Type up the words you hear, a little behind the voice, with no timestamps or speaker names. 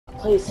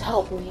Please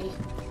help me.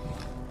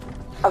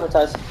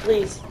 Advertise,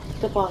 please.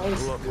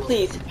 Divines,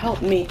 please help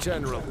me.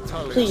 General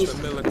Tullius, Please.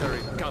 the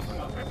military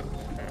governor.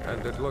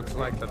 And it looks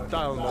like the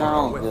Thalmor are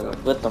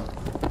Down with them.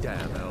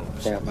 Damn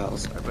elves.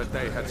 Thereabouts. I bet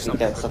they had We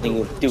something got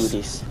something to do with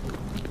this.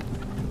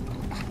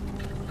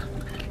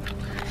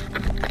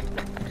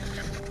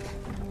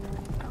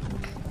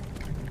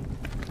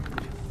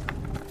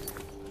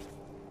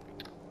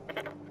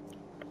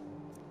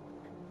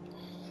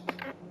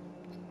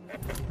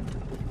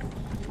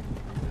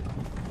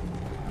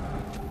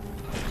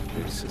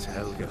 This is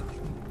Helga.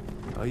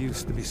 I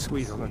used to be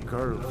sweet on a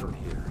girl from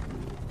here.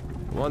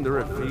 Wonder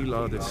if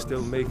Elod is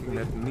still making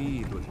that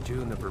mead with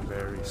juniper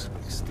berries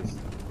mixed in.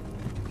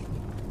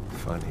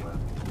 Funny,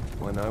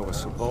 when I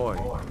was a boy,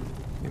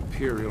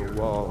 imperial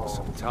walls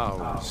and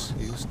towers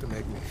used to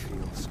make me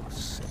feel so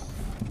safe.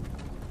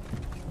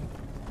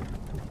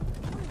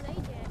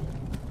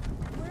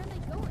 Where are they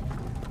going?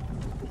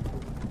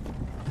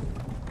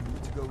 We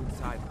need to go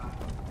inside.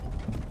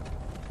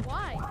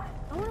 Why?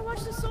 I want to watch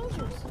the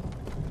soldiers.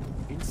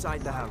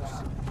 Inside the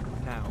house.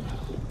 Now.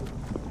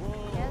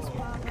 Yes,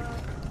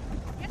 Papa.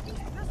 Get these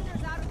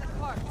prisoners out of the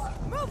carts.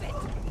 Move it!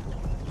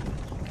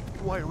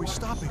 Why are we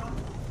stopping?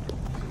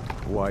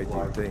 Why do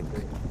you think?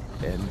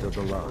 End of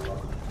the line.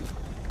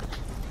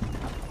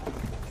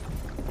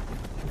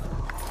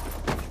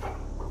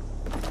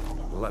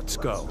 Let's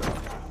go.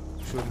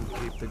 Shouldn't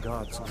keep the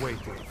gods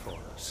waiting for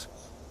us.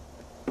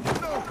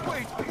 No,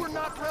 wait! We're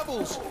not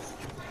rebels!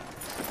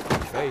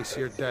 Face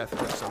your death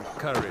with some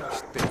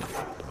courage, Dick.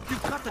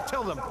 You've got to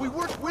tell them! We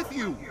worked with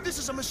you! This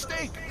is a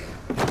mistake!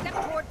 Step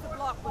towards the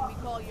block when we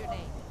call your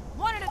name.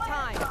 One at a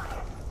time.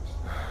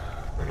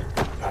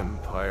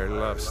 Empire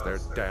loves their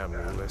damn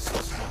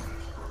lists.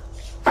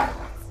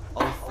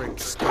 Ulfric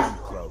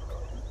Stormcloak,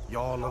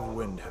 Jarl of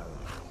Windhelm.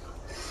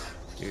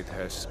 It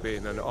has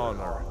been an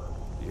honor,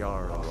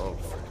 Jarl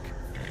Ulfric.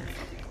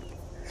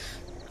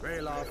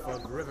 Ralof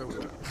of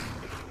Riverwood.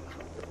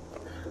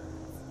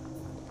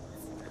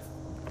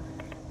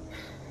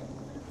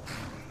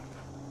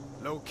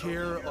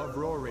 Lokir of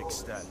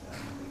Rorikstead.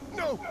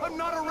 No, I'm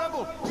not a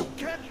rebel! You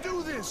can't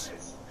do this!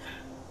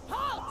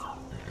 Halt!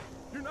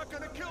 You're not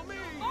gonna kill me!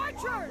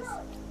 Archers!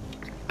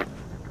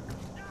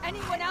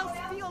 Anyone else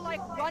feel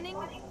like running?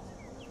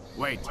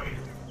 Wait.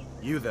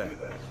 You there.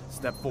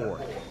 Step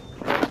forward.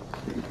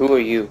 Who are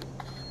you?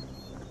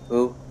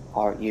 Who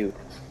are you?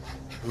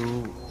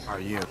 Who are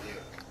you?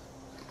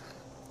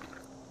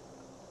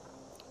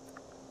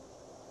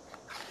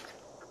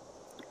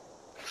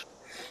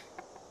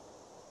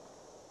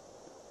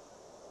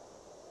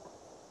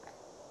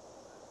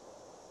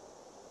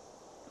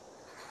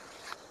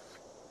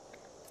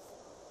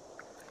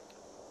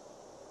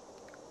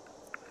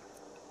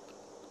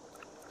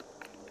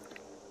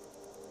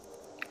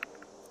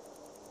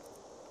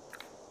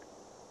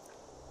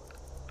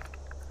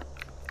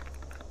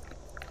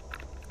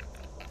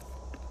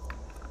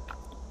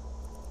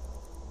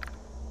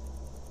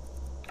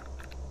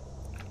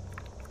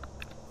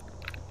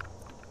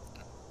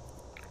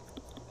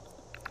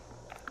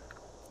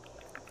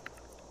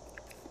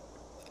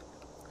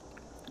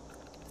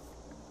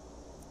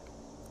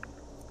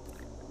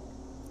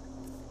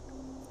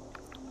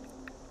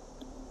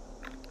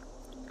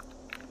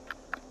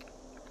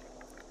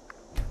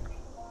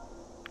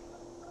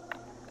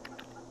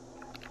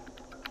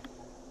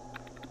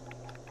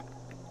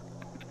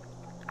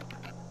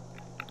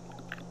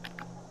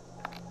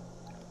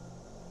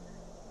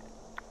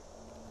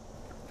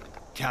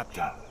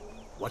 Captain,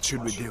 what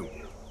should we do?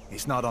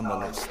 He's not on the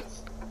list.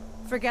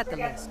 Forget the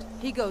list.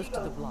 He goes to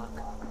the block.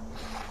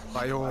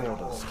 By your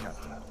orders,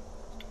 Captain.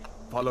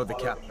 Follow the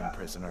captain,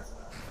 prisoner.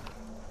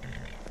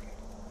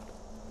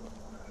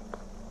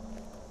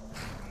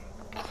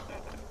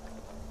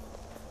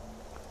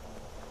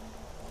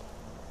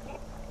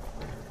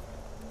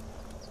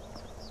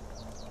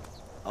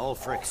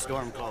 Ulfric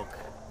Stormcloak.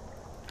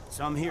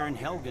 Some here in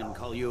Helgen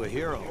call you a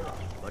hero,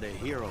 but a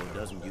hero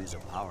doesn't use a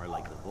power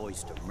like the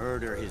voice to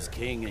murder his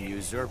king and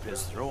usurp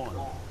his throne.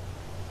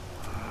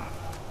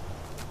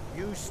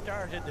 You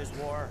started this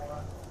war,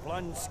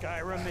 plunged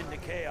Skyrim into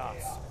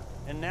chaos,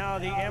 and now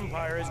the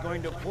Empire is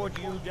going to put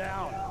you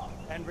down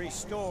and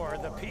restore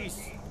the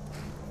peace.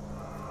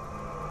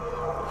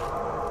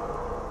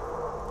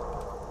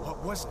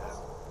 What was that?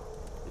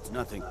 It's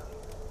nothing.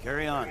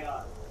 Carry on.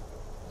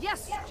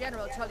 Yes,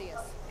 General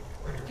Tullius.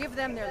 Give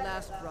them their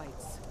last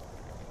rites.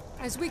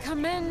 As we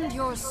commend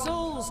your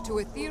souls to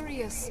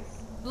Aetherius,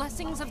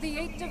 blessings of the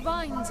Eight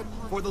Divines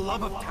upon For the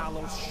love of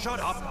Talos, shut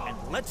up and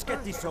let's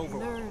get this over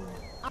with. learn.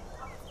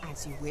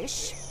 As you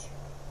wish.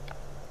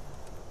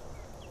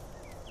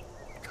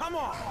 Come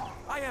on!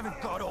 I haven't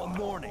got all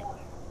morning.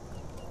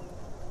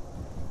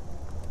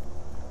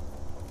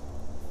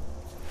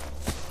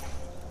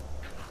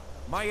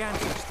 My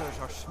ancestors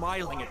are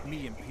smiling at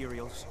me,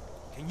 Imperials.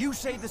 Can you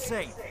say the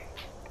same?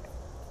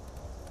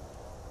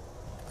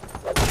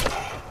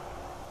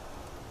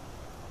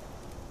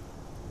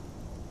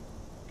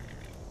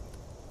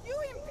 You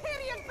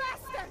Imperial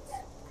bastards!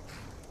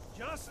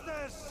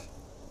 Justice!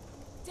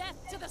 Death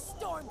to the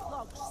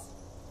Stormcloaks!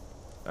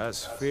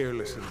 As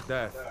fearless in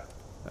death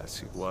as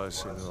he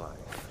was in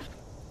life.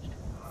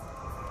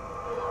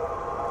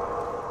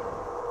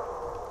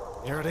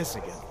 There it is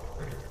again.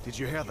 Did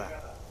you hear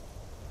that?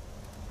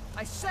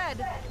 I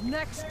said,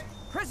 next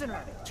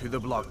prisoner. To the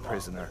block,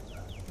 prisoner.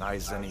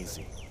 Nice and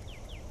easy.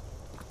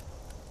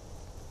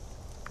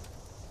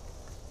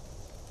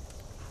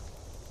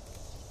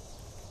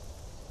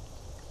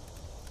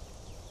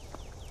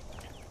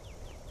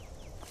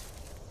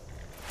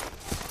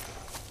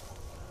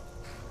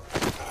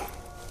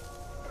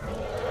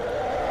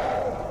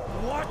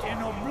 What in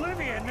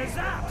oblivion is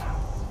that?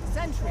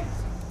 Sentries,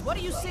 what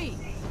do you see?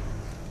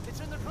 It's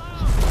in the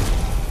clouds!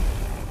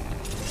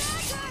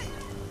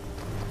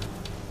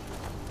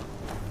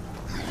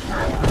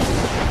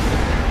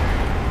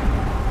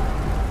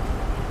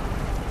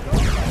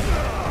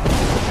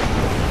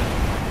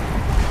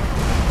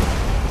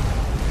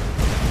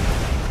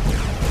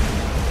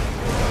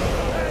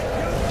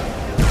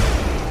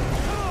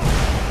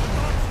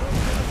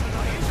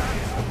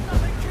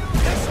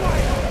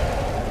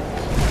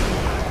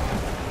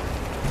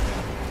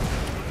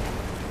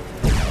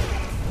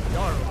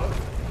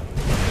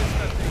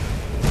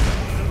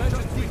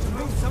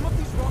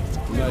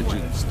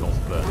 Legends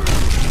don't burn.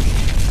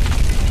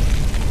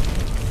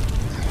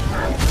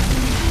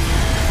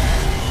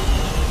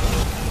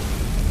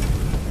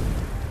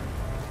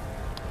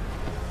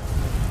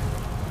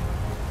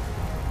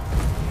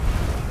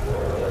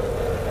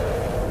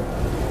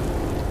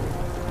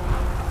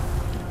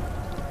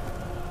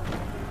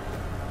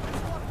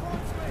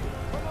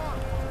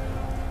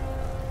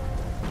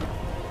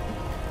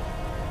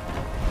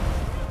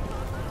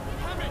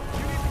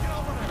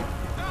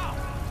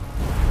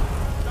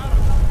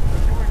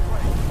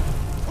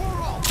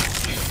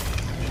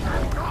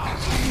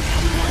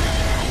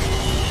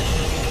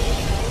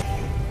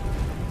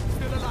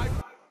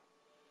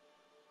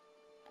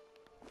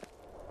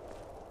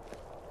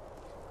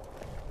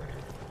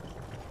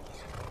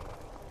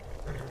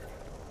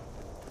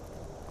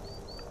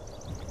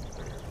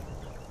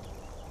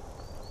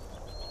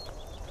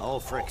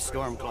 Ulfric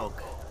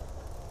Stormcloak.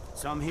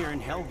 Some here in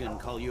Helgen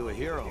call you a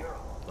hero,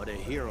 but a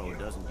hero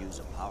doesn't use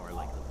a power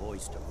like the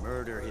voice to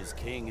murder his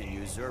king and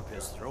usurp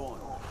his throne.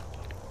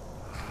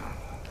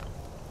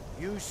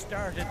 You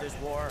started this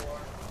war,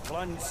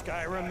 plunged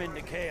Skyrim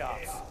into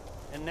chaos,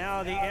 and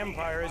now the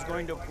Empire is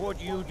going to put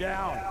you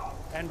down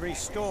and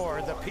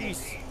restore the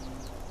peace.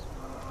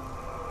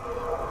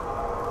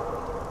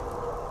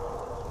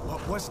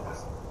 What was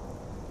that?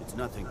 It's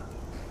nothing.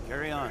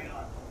 Carry on.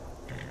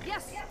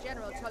 Yes,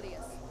 General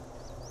Tullius.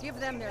 Give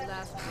them their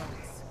last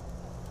rites.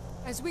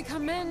 As we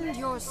commend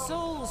your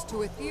souls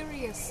to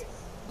Aetherius,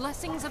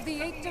 blessings of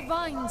the eight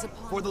divines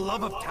upon For the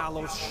love of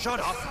Talos,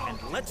 shut up and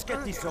let's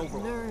get this over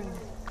with. Learn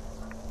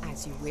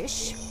as you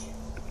wish.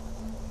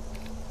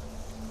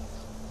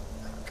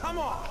 Come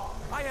on!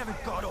 I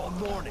haven't got all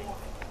morning.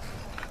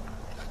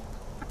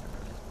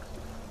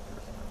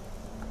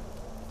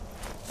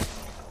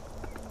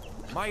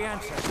 My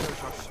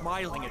ancestors are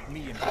smiling at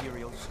me,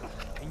 Imperials.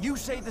 Can you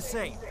say the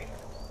same?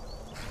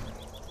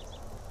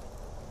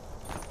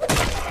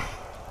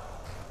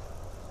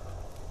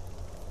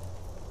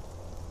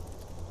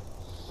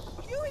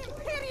 You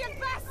Imperial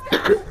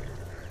bastard!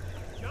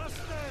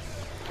 Justice!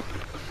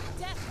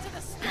 Death to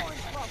the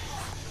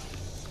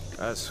Stormcloaks!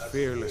 As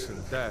fearless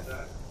in death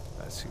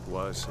as he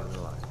was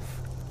in life.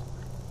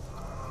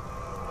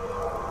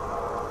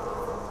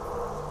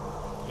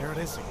 There it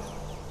is again.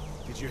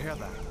 Did you hear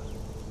that?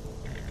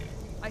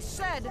 I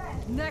said,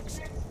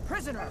 next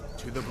prisoner.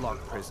 To the block,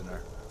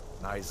 prisoner.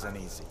 Nice and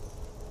easy.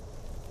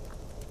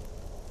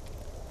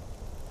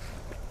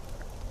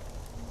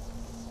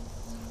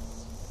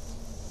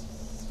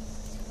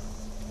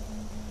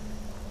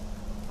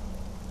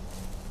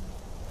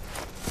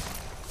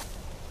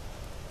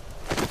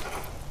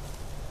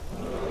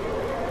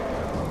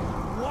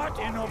 What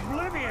in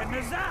oblivion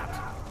is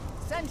that?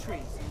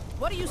 Sentries,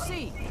 what do you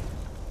see?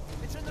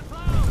 It's in the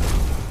clouds!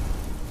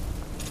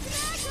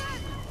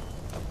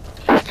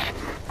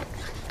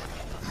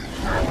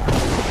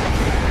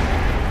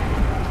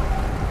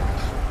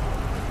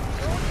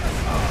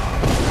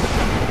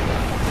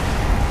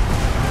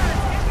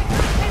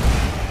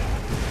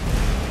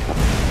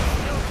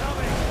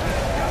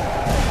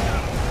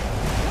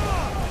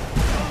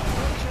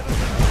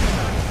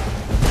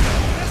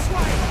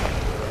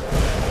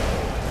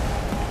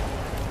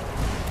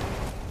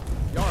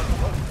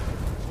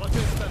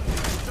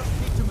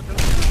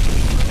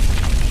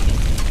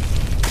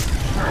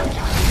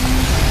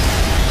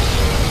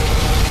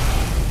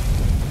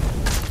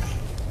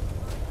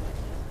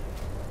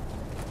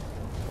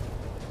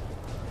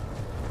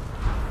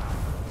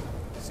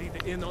 See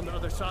the inn on the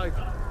other side.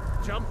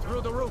 Jump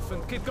through the roof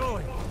and keep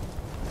going.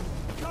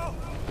 Go!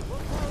 We'll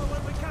follow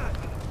when we can.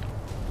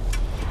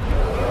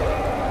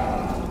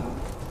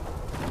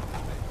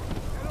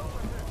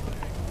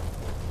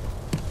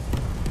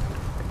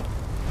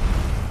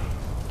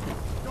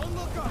 Don't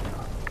look up!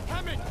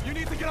 Hammond, you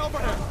need to get over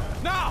here!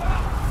 Now!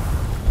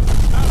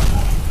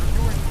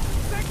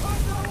 Stay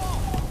close to the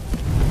wall!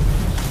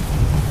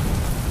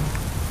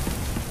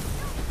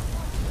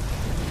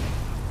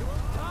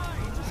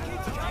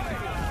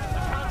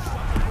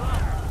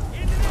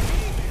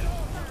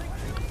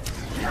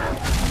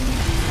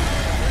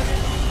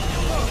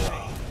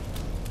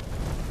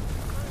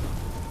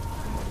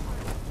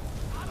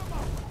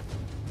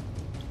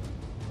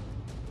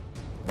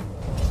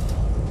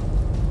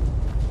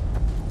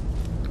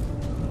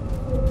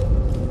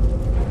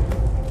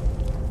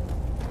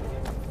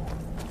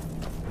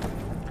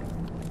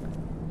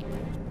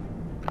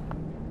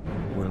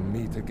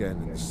 meet again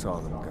in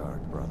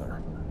Sovngarde,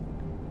 brother.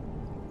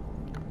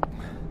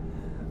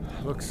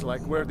 Looks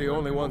like we're the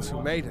only ones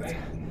who made it.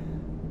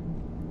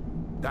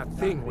 That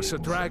thing was a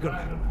dragon,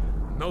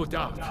 no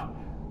doubt.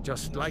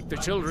 Just like the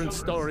children's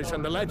stories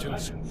and the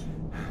legends.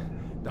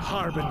 The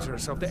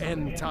harbingers of the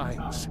end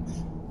times.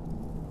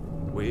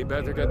 We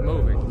better get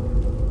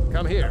moving.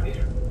 Come here.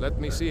 Let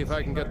me see if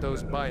I can get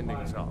those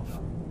bindings off.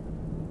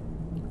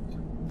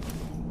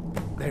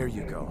 There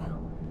you go.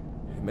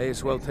 You may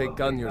as well take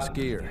Gunjar's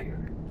gear.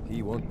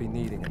 He won't be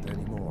needing it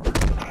anymore.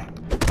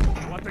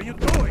 What are you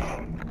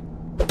doing?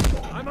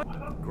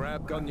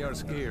 Grab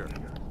Gunjar's gear.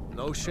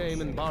 No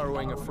shame in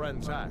borrowing a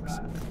friend's axe.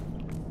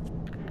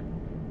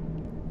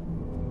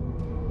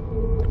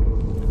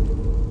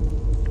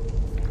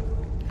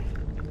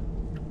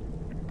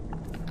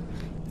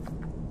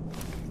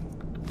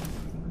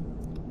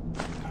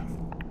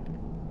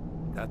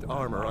 That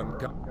armor on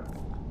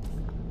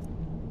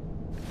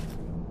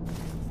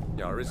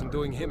Gunjar isn't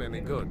doing him any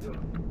good.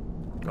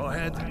 Go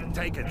ahead,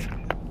 take it.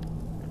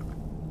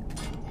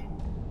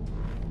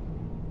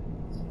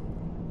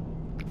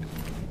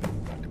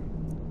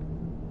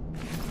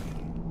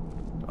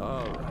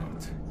 All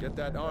right, get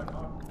that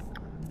armor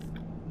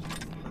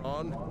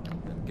on,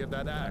 and give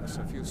that axe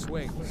a few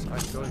swings.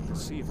 I'm going to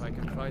see if I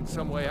can find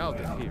some way out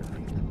of here.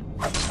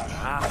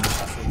 Ah,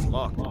 this one's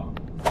locked.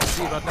 Let's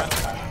see about that.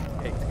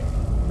 Hey.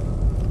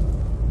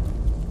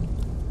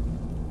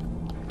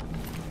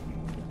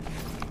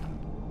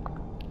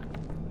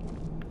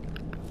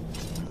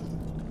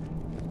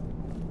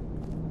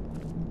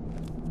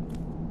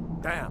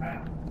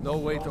 Damn, no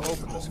way to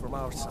open this from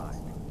our side.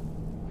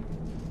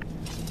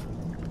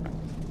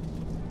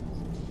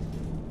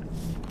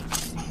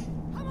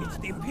 It's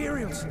the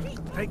Imperials!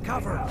 Take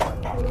cover!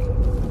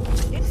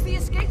 It's the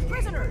escaped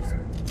prisoners!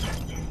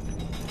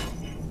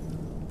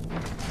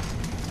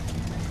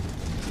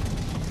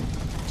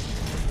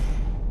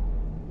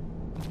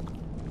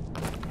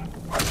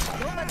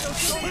 Don't let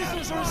those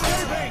prisoners are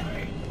escaping!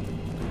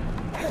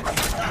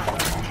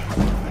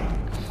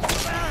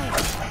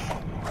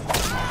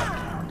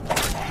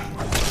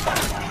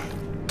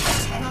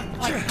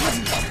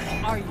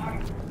 Are you?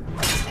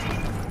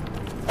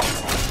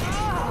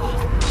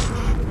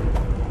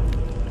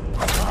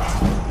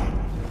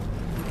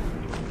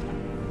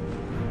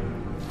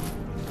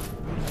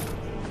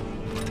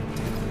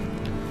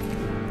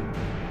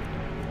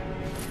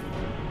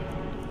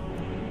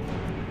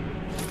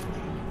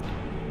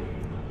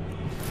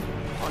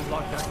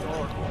 Unlock that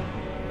door.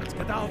 Let's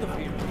get out of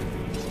here.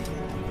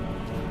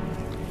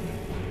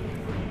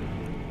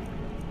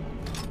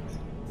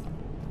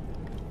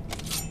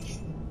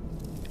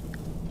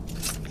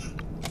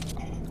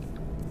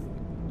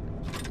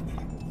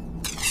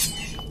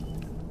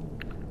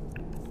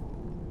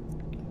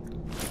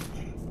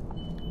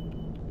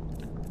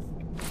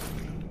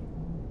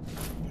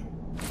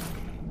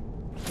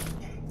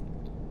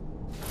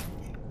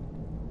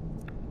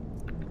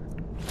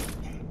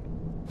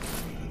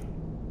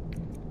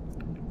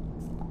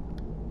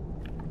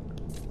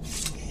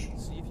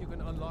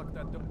 Unlock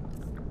that door.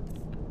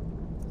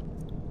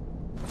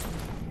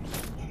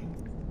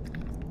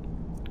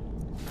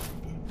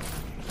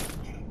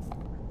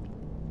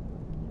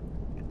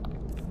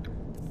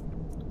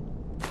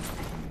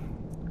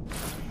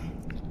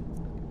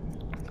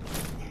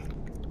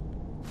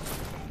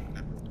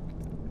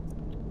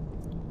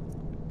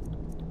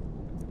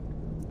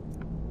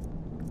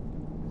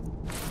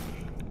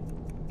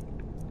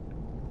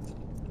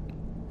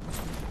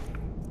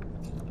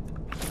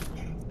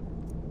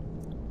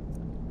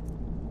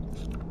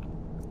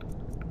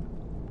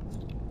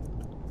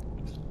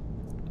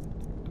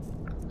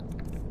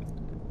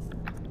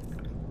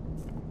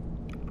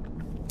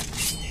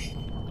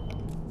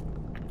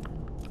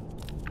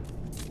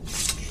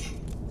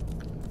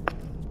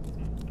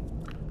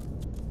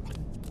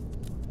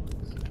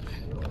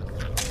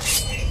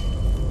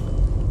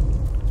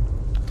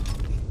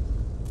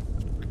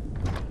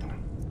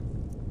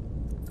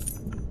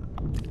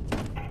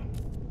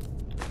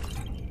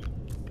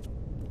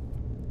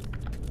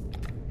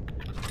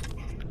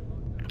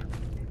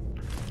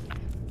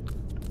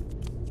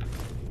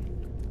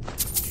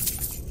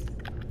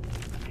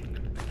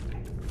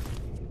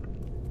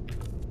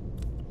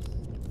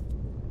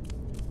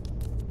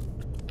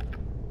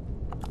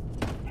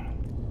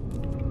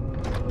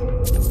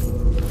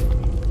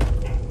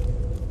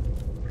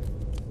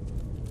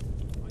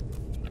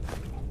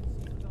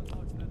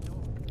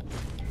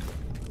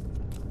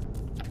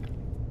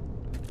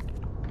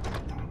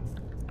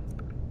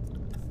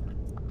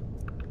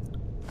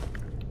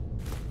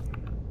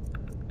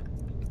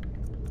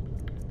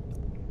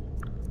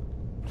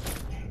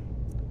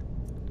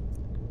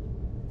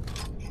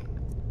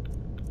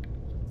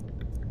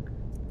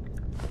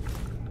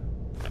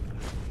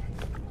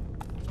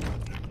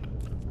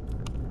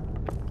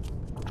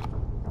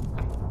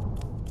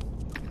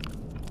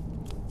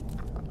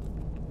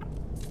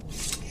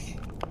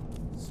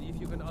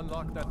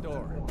 Unlock that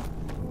door.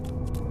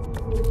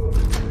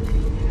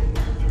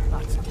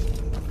 That's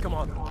it. Come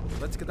on.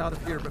 Let's get out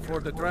of here before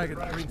the dragon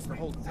brings the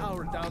whole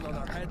tower down on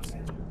our heads.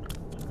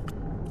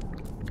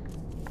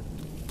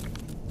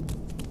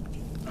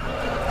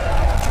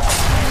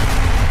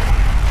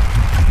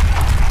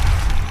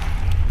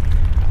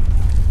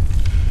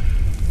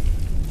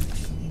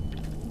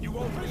 You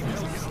won't leave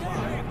Helgen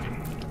alive.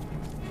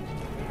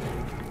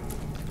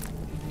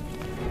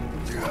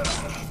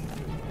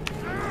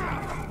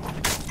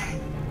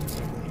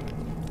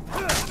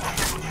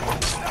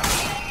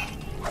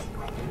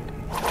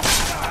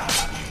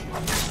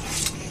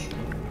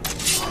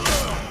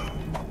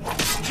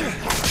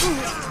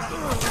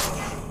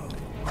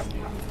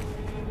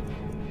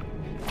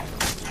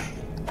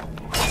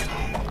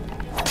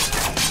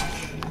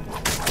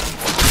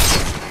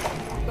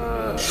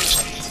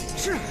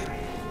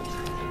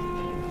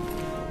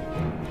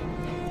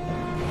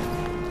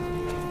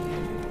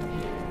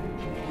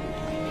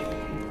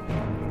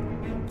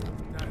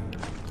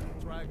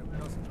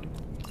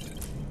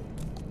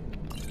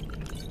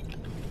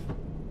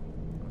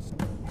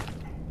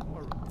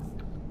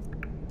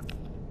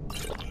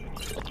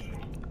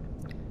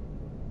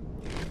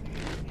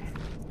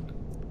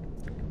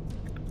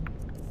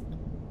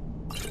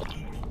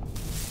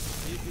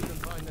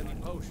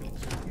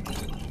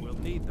 We'll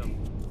need them.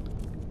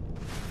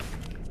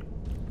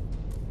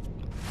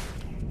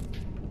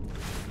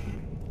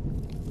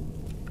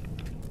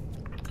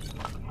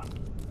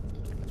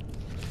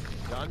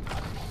 Done.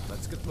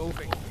 Let's get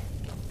moving.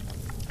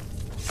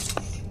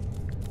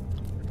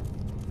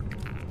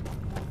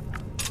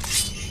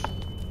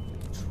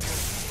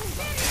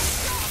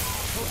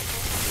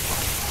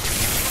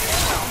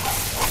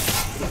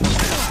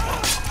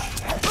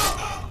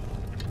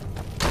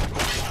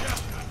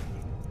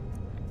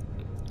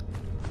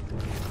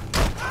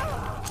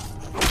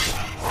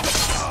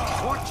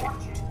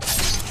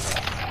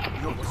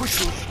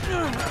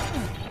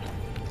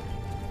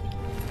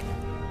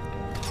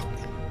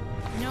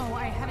 No,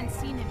 I haven't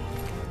seen him.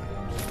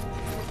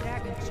 The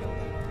dragon showed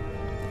me.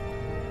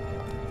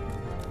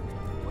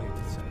 Wait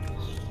a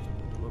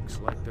second. Looks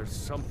like there's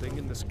something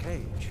in this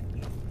cage.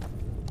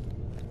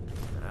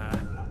 Ah,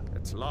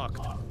 it's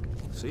locked.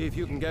 See if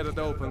you can get it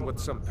open with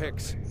some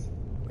picks.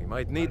 We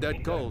might need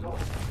that gold.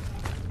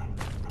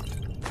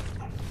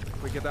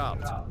 We get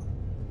out.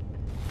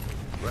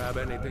 Grab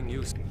anything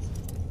useful,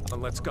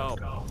 and let's go.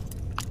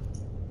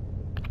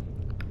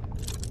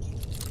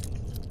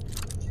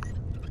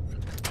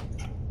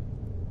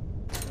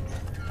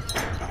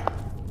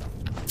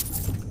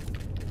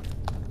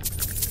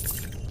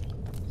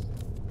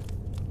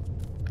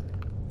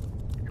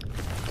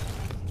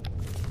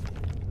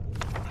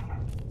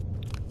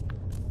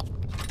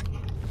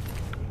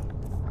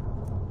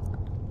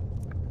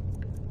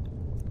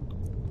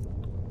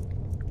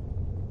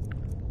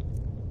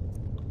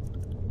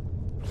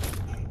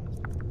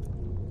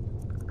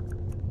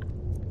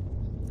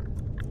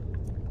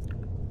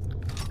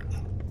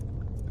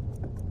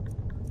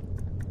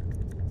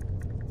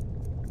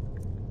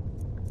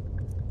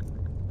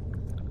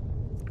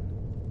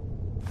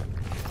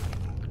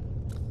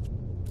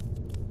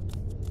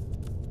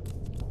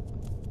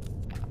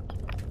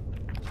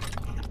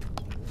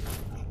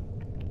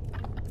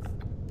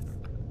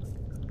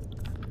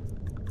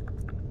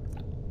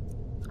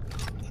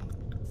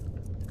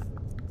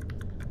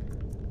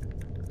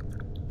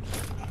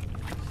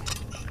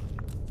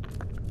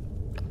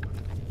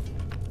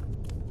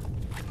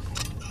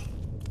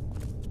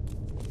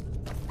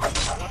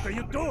 What are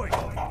you doing?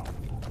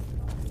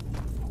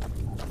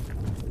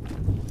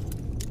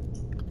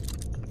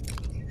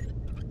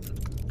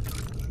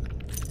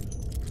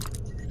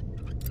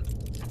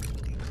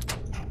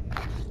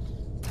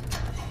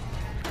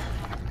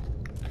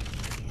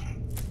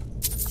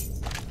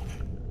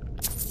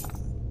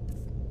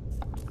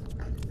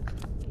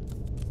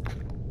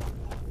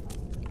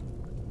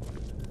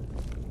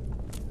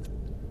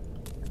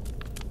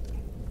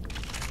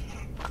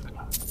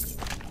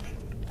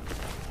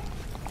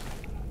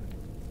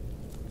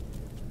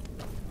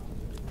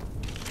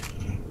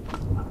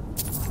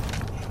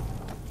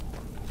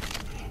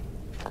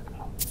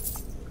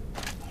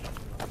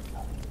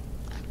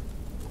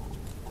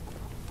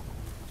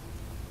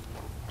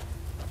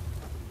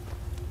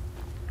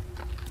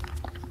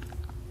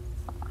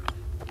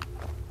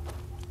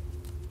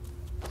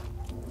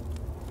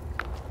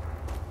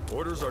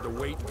 Orders are to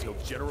wait until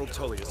General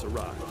Tullius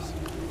arrives.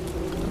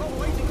 I'm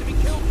waiting to be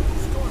killed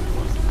with the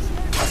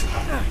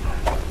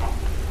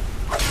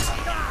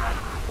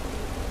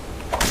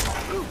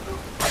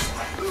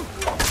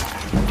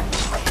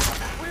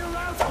We're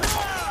out!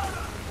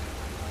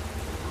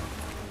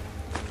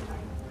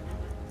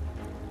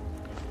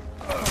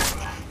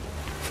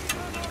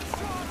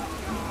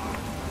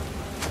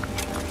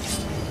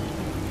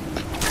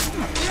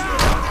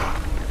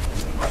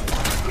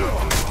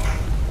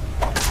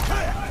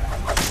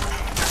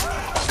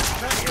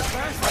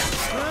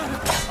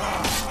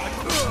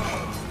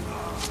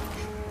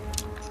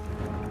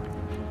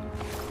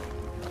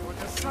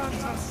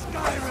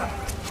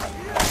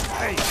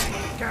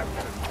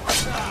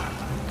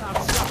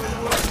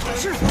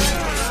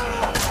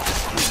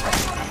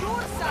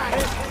 Your side!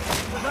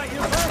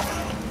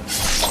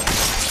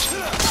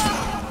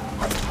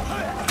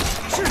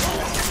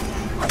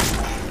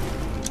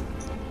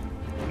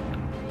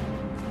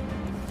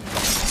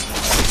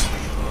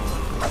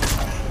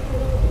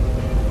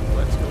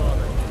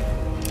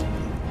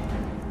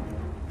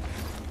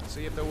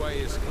 if the way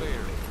is clear.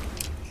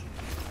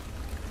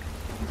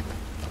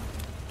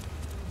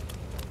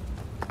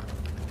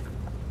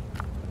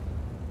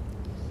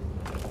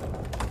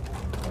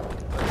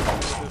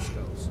 Let's see where this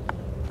goes.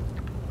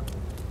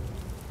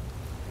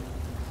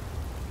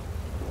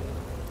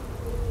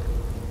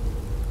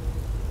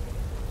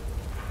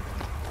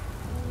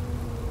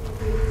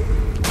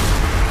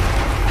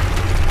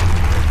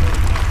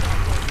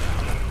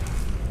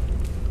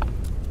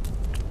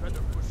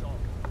 Better push on.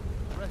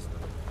 The rest of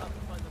them will have to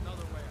find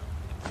another way out.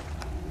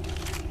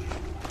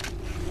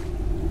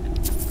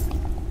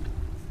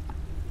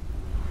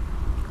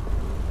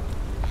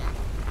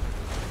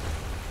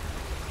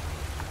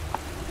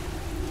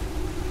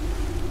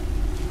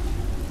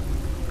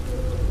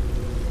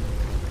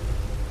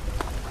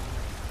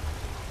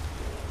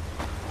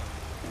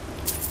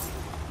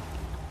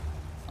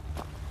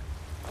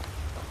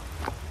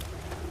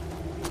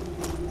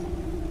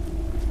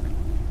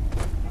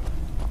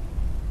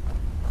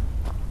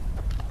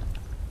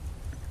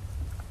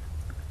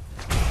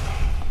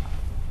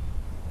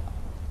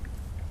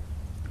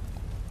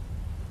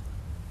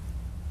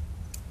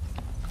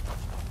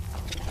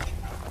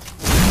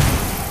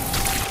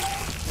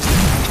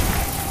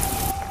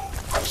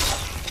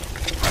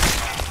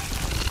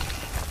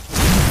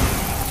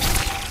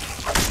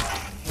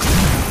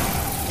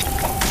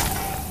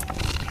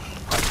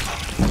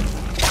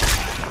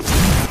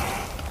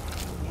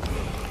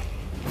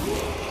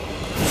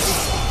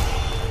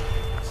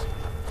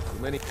 Too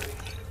many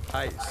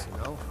eyes, you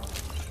know?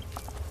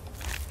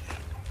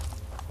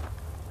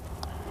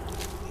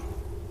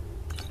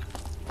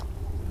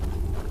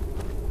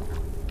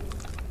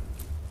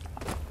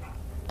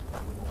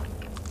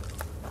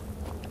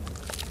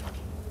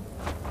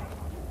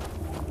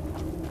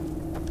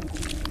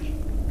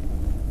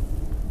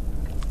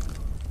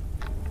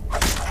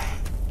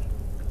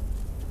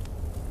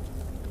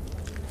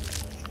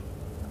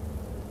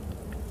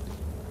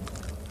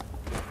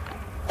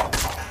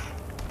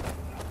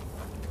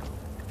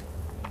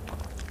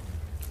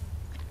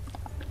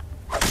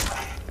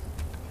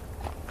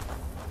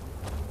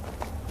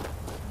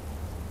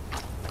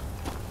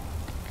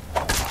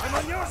 I'm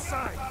on your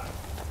side!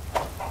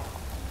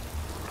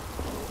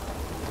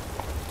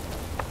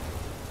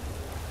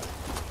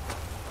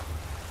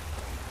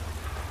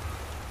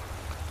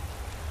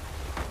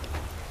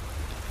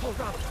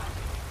 Hold up.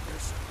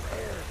 There's a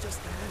bear just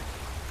ahead.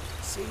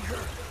 See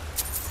her?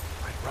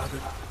 I'd rather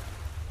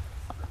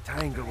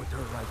tangle with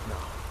her right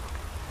now.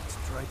 Let's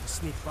try to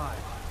sneak by.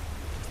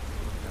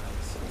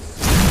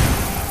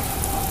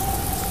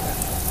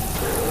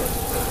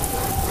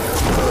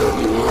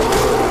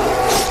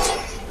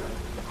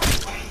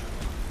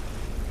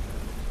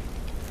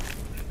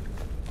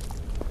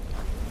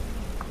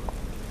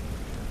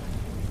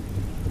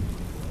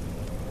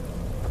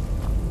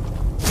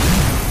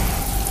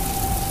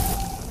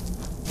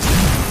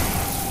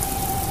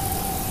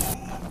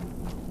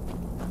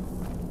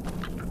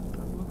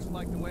 Looks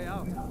like the way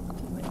out.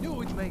 I knew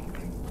we'd make it.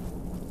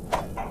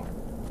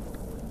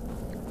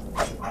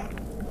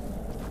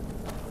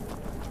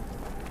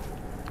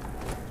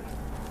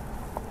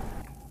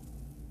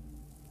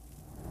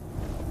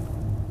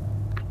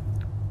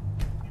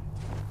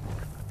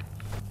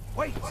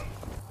 Wait!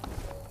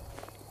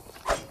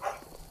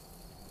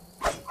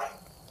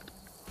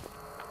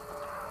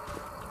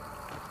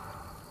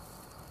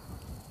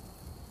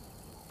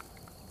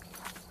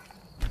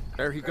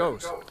 There he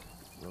goes.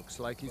 Looks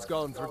like he's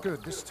gone for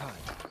good this time.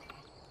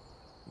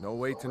 No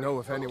way to know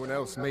if anyone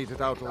else made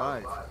it out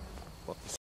alive. But